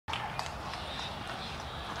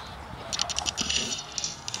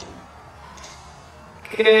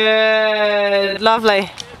Good.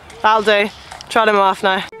 Lovely. That'll do. Trot him off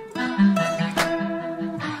now.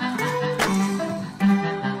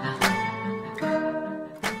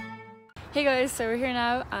 Hey guys, so we're here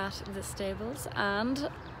now at the stables and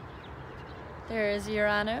there's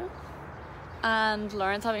Urano and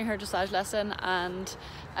Lauren's having her dressage lesson, and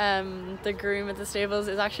the groom at the stables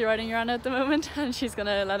is actually riding Urano at the moment, and she's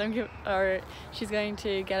gonna let him she's going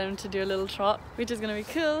to get him to do a little trot, which is gonna be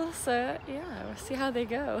cool. So yeah, we'll see how they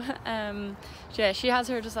go. Yeah, she has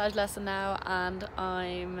her dressage lesson now and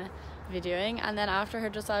I'm videoing, and then after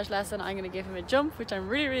her dressage lesson I'm going to give him a jump, which I'm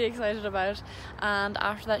really excited about, and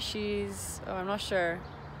after that I'm not sure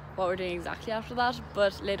what we're doing exactly after that,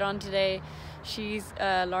 but later on today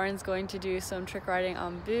Lauren's going to do some trick riding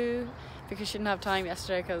on Boo, because she didn't have time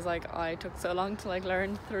yesterday because I took so long to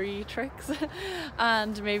learn 3 tricks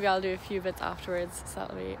and maybe I'll do a few bits afterwards, so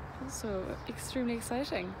that'll be also extremely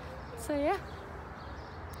exciting. So yeah,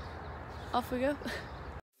 off we go.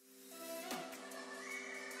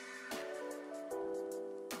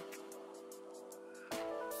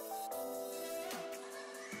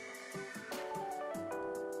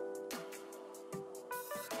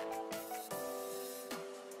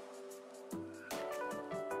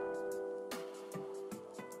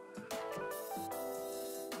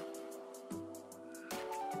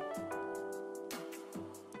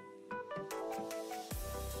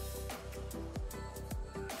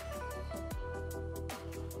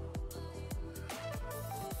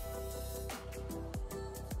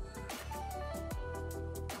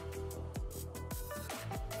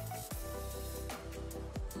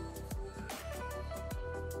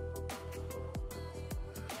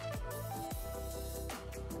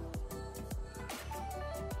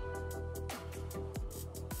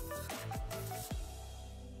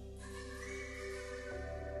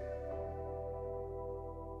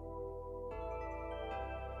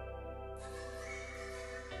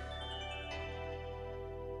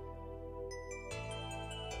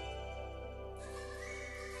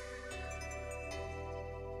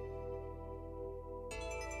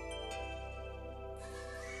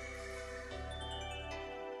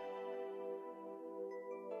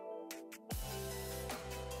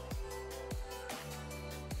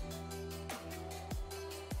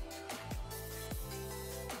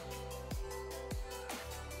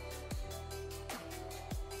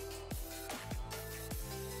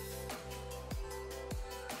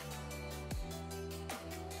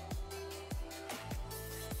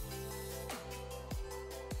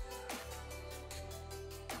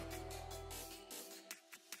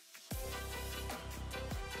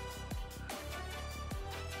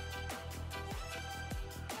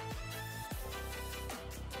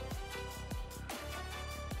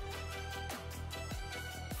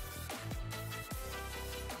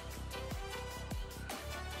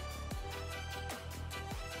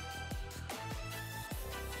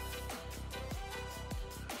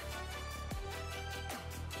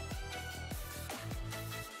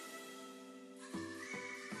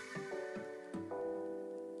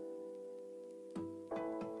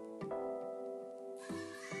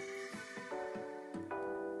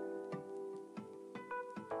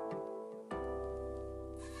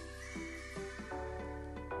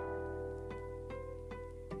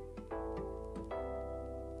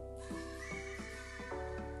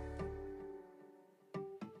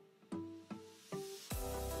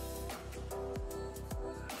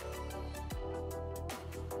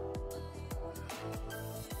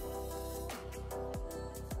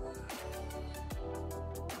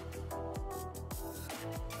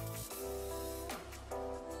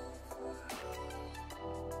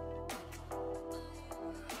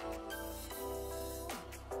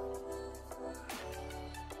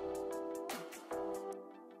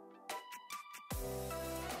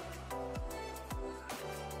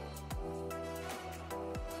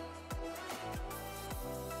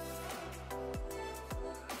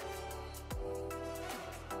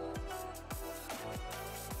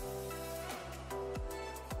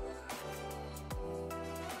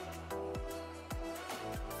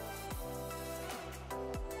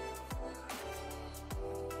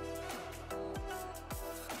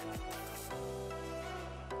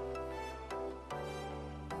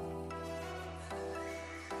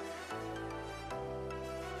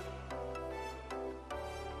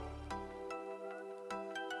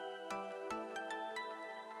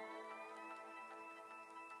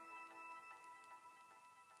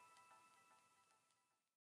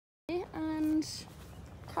 And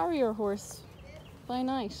carry your horse by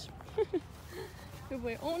night. Good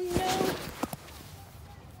boy. Oh no!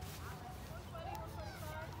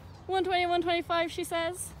 120, 125 she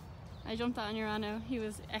says. I jumped that on Urano. He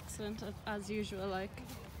was excellent as usual. Like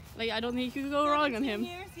I don't think you could go wrong on him.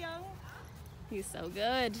 Years young. He's so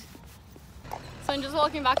good. So I'm just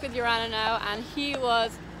walking back with Urano now, and he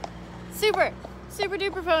was super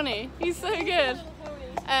duper pony. He's so good.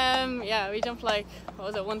 Yeah, we jumped like, what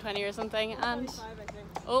was it, 120 or something, and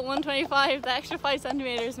 125. The extra 5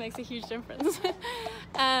 centimeters makes a huge difference.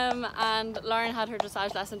 And Lauren had her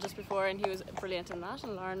dressage lesson just before, and he was brilliant in that,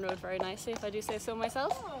 and Lauren rode very nicely, if I do say so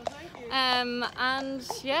myself. Oh, thank you. And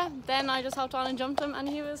yeah, then I just hopped on and jumped him, and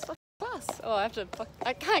he was fucking class. Oh,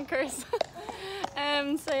 I can't curse.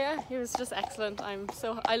 So yeah, he was just excellent.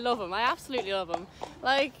 I love him. I absolutely love him.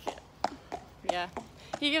 Like, yeah.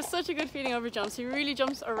 He gives such a good feeling over jumps. He really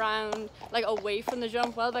jumps around, like away from the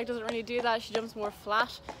jump. Welbeck doesn't really do that. She jumps more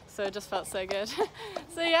flat, so it just felt so good.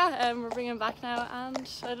 So yeah, we're bringing him back now, and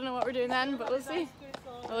I don't know what we're doing then, but we'll see.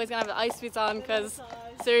 Always gonna have the ice boots on, because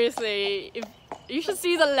seriously, if you should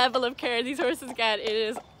see the level of care these horses get. It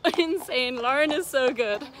is insane. Lauren is so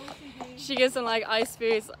good. She gives them like ice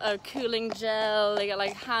boots, a cooling gel, they get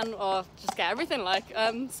like just get everything like.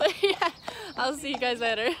 So yeah, I'll see you guys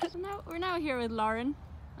later. We're now here with Lauren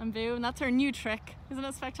and Boo, and that's her new trick. Isn't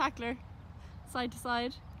it spectacular? Side to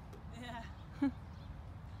side. Yeah.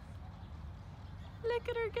 Look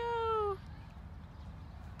at her go.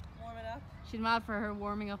 Warming up. She's mad for her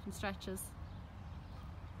warming up and stretches.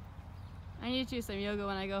 I need to do some yoga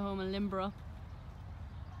when I go home and limber up.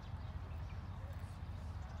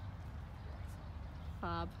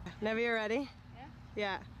 Fab. Whenever you're ready.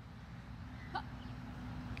 Yeah? Yeah.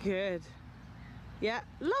 Good. Yeah,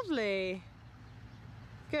 lovely.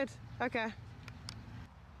 Good, okay.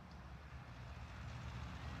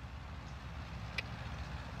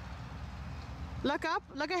 Look up,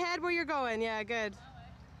 look ahead where you're going. Yeah, good.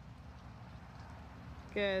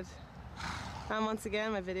 Good. And once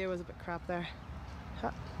again, my video was a bit crap there.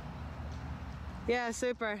 Yeah,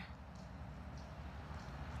 super.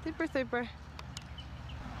 Super.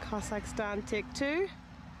 Cossack stand, take 2.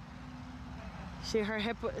 Her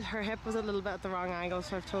hip was a little bit at the wrong angle,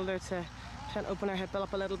 so I've told her to try and open her hip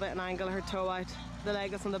up a little bit and angle her toe out. The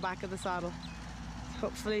leg is on the back of the saddle.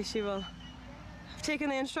 Hopefully she will have taken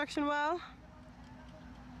the instruction well.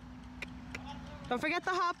 Don't forget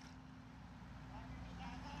the hop.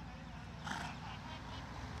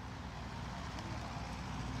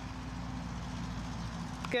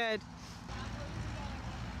 Good.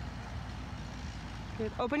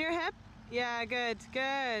 Good. Open your hip. Yeah, good.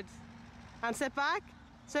 And sit back.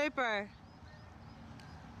 Super.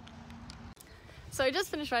 So I just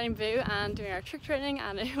finished riding Boo and doing our trick training,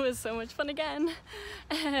 and it was so much fun again.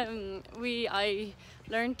 I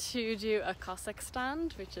learned to do a Cossack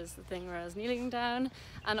stand, which is the thing where I was kneeling down,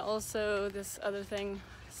 and also this other thing,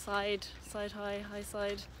 side high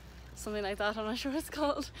side, something like that, I'm not sure what it's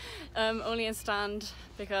called, only in stand,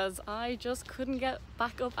 because I just couldn't get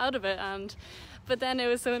back up out of it. But then it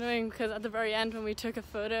was so annoying because at the very end when we took a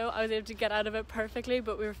photo, I was able to get out of it perfectly,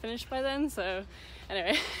 but we were finished by then. So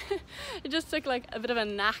anyway, it just took like a bit of a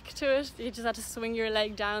knack to it. You just had to swing your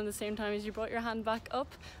leg down at the same time as you brought your hand back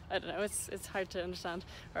up. I don't know, it's hard to understand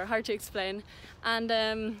or hard to explain. And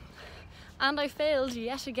I failed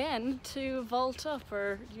yet again to vault up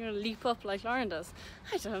or leap up like Lauren does.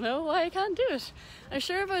 I don't know why I can't do it. I'm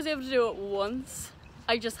sure if I was able to do it once,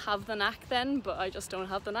 I just have the knack then, but I just don't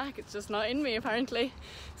have the knack. It's just not in me apparently.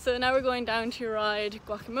 So now we're going down to ride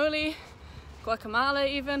guacamole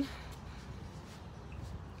even.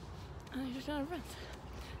 And I just don't have breath.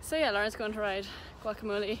 So yeah, Lauren's going to ride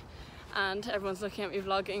guacamole and everyone's looking at me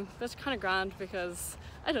vlogging. That's kind of grand because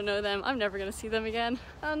I don't know them. I'm never going to see them again.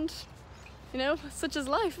 And such is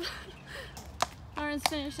life. Lauren's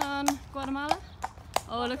finished on Guatemala.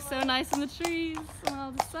 Oh, it looks so nice in the trees and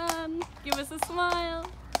all the sun. Give us a smile.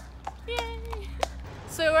 Yay!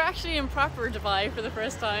 So we're actually in proper Dubai for the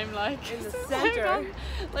first time, like in the center.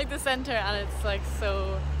 Like the center, and it's like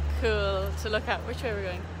so cool to look at. Which way we're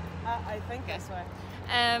going? I think this way.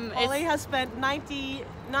 Ollie has spent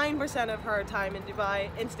 99% of her time in Dubai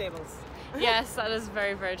in stables. Yes, that is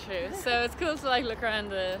very, very true. So it's cool to like look around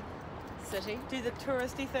the city. Do the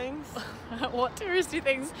touristy things. What touristy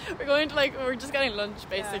things? We're just getting lunch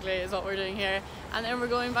basically, is what we're doing here, and then we're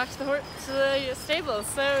going back to the stables.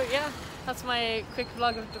 So yeah, that's my quick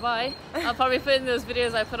vlog of Dubai. I'll probably put in those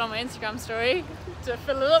videos I put on my Instagram story to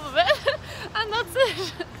fill it up a bit, and that's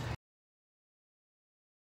it.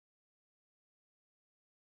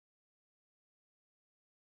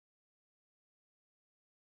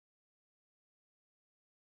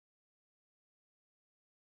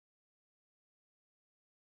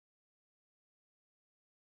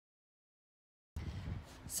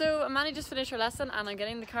 So Amani just finished her lesson and I'm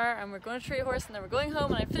getting in the car and we're going to treat a horse and then we're going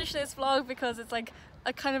home, and I finished this vlog because it's like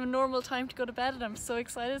a kind of a normal time to go to bed and I'm so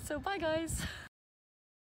excited. So bye guys.